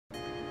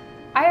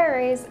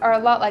IRAs are a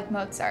lot like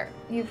Mozart.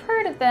 You've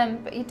heard of them,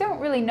 but you don't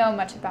really know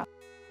much about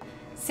them.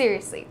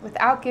 Seriously,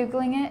 without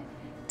Googling it,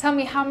 tell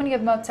me how many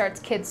of Mozart's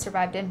kids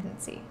survived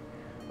infancy?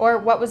 Or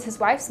what was his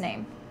wife's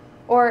name?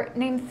 Or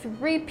name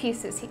 3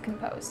 pieces he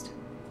composed.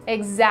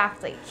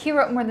 Exactly, he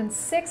wrote more than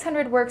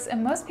 600 works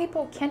and most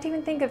people can't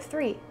even think of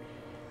 3.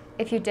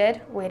 If you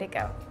did, way to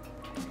go.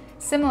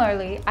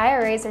 Similarly,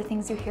 IRAs are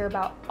things you hear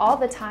about all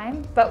the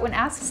time, but when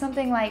asked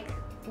something like,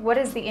 what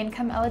is the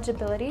income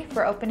eligibility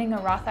for opening a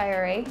Roth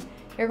IRA?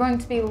 You're going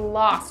to be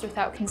lost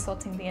without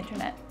consulting the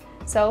internet.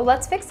 So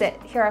let's fix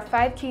it. Here are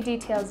 5 key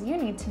details you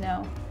need to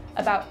know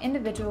about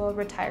individual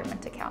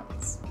retirement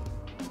accounts.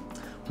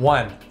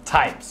 1.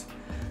 Types.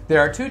 There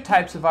are 2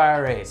 types of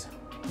IRAs,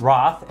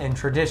 Roth and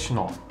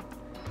traditional.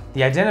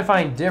 The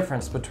identifying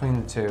difference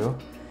between the 2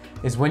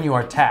 is when you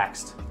are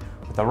taxed.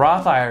 With a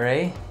Roth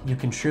IRA, you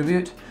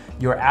contribute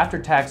your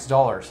after-tax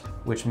dollars,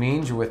 which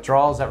means your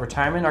withdrawals at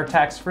retirement are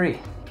tax-free.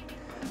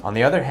 On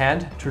the other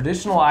hand,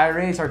 traditional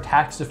IRAs are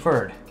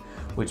tax-deferred,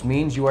 which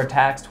means you are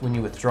taxed when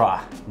you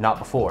withdraw, not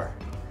before.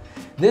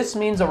 This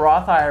means a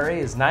Roth IRA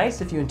is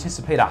nice if you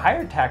anticipate a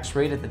higher tax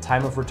rate at the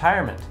time of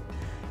retirement,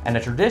 and a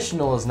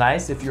traditional is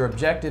nice if your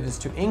objective is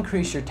to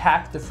increase your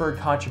tax-deferred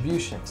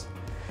contributions.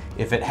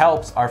 If it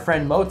helps, our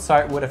friend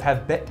Mozart would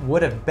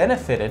have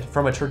benefited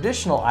from a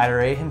traditional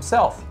IRA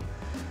himself,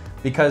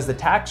 because the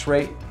tax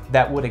rate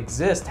that would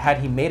exist had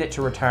he made it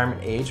to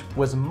retirement age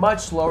was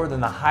much lower than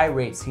the high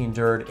rates he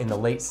endured in the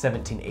late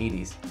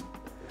 1780s.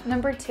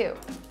 Number 2,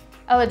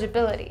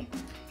 eligibility.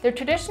 The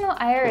traditional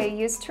IRA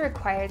used to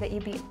require that you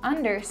be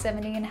under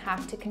 70 and a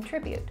half to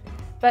contribute,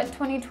 but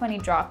 2020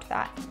 dropped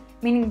that,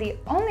 meaning the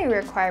only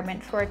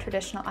requirement for a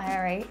traditional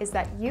IRA is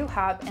that you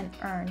have an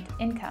earned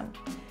income.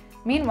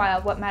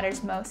 Meanwhile, what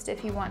matters most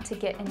if you want to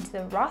get into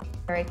the Roth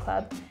IRA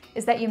club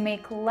is that you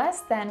make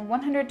less than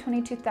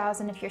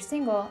 $122,000 if you're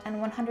single and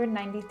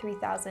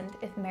 $193,000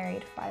 if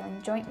married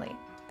filing jointly.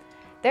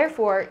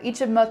 Therefore,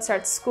 each of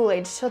Mozart's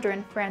school-age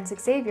children, Franz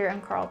Xavier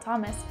and Carl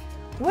Thomas,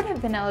 would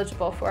have been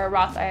eligible for a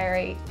Roth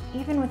IRA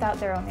even without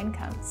their own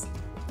incomes.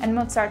 And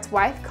Mozart's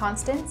wife,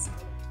 Constance,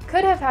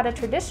 could have had a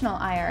traditional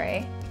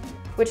IRA,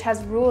 which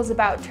has rules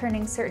about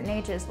turning certain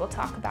ages we'll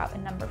talk about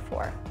in number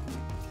 4.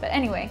 But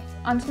anyway,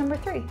 on to number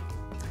 3.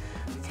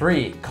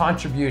 3.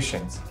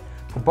 Contributions.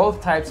 For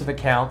both types of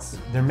accounts,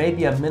 there may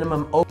be a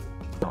minimum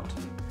amount,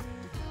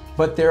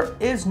 but there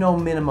is no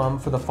minimum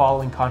for the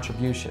following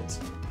contributions.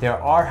 There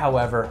are,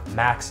 however,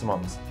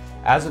 maximums.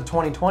 As of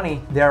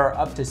 2020, there are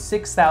up to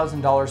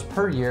 $6,000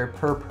 per year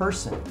per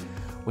person,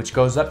 which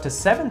goes up to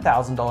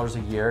 $7,000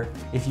 a year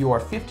if you are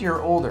 50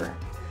 or older.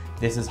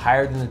 This is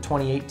higher than the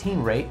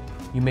 2018 rate.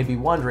 You may be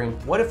wondering,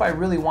 what if I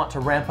really want to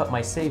ramp up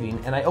my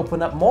saving and I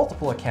open up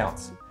multiple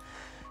accounts?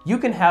 You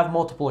can have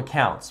multiple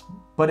accounts,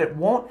 but it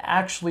won't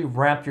actually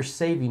ramp your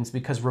savings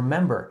because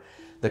remember,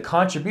 the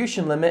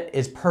contribution limit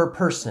is per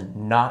person,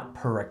 not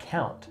per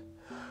account.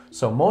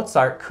 So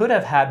Mozart could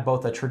have had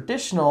both a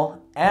traditional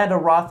and a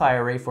Roth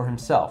IRA for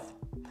himself,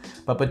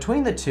 but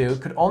between the 2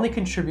 could only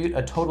contribute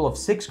a total of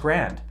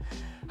 $6,000.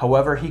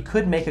 However, he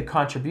could make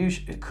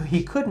contributions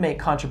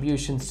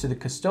to the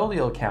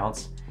custodial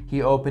accounts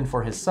he opened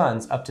for his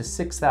sons up to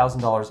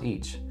 $6,000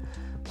 each.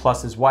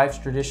 Plus, his wife's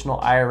traditional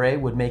IRA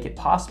would make it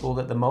possible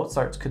that the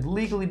Mozarts could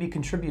legally be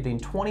contributing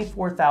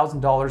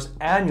 $24,000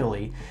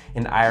 annually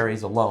in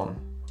IRAs alone.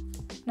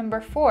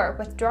 Number 4,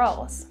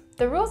 withdrawals.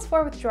 The rules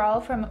for withdrawal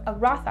from a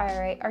Roth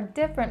IRA are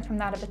different from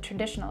that of a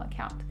traditional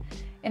account.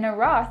 In a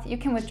Roth, you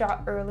can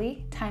withdraw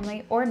early,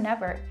 timely, or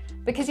never.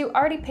 Because you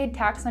already paid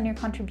tax on your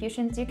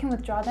contributions, you can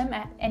withdraw them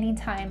at any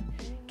time,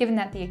 given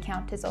that the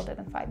account is older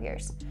than 5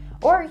 years.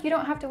 Or you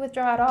don't have to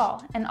withdraw at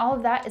all, and all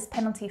of that is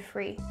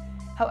penalty-free.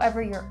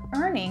 However, your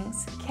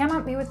earnings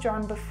cannot be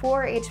withdrawn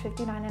before age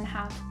 59 and a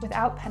half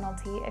without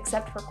penalty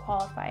except for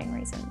qualifying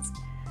reasons.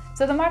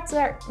 So the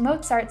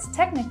Mozarts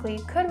technically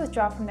could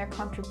withdraw from their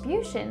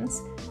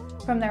contributions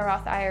from their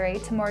Roth IRA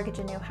to mortgage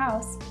a new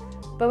house,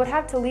 but would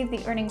have to leave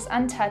the earnings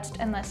untouched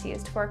unless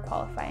used for a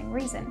qualifying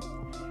reason.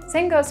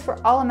 Same goes for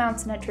all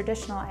amounts in a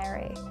traditional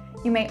IRA.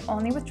 You may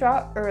only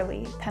withdraw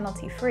early,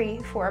 penalty-free,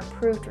 for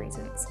approved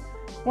reasons.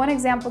 One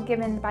example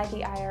given by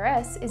the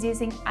IRS is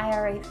using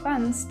IRA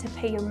funds to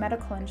pay your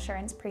medical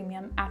insurance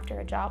premium after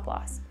a job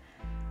loss.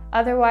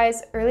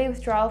 Otherwise, early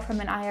withdrawal from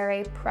an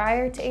IRA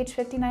prior to age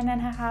 59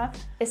 and a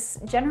half is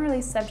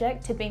generally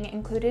subject to being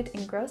included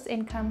in gross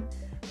income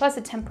plus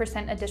a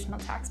 10% additional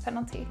tax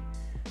penalty.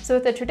 So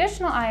with a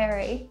traditional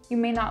IRA, you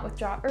may not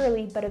withdraw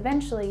early, but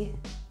eventually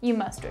you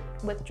must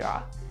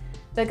withdraw.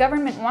 The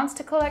government wants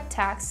to collect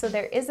tax, so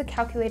there is a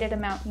calculated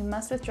amount you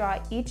must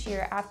withdraw each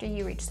year after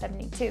you reach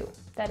 72.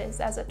 That is,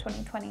 as of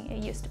 2020,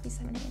 it used to be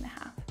 70 and a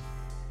half.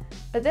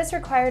 But this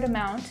required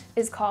amount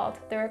is called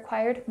the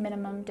required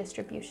minimum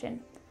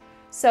distribution.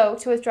 So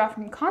to withdraw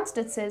from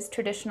Constance's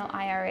traditional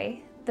IRA,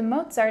 the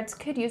Mozarts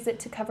could use it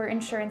to cover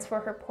insurance for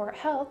her poor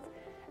health,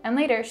 and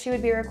later she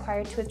would be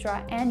required to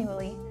withdraw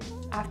annually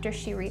after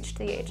she reached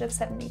the age of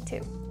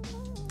 72.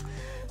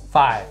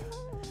 5.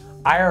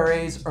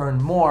 IRAs earn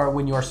more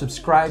when you are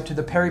subscribed to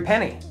the Perry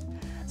Penny.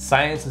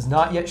 Science has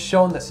not yet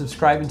shown that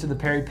subscribing to the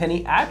Perry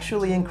Penny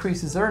actually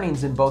increases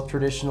earnings in both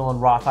traditional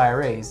and Roth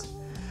IRAs.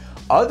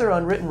 Other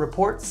unwritten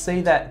reports say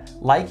that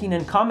liking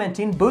and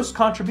commenting boosts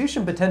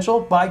contribution potential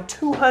by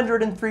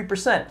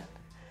 203%.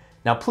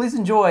 Now please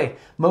enjoy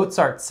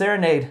Mozart's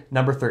Serenade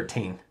number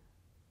 13.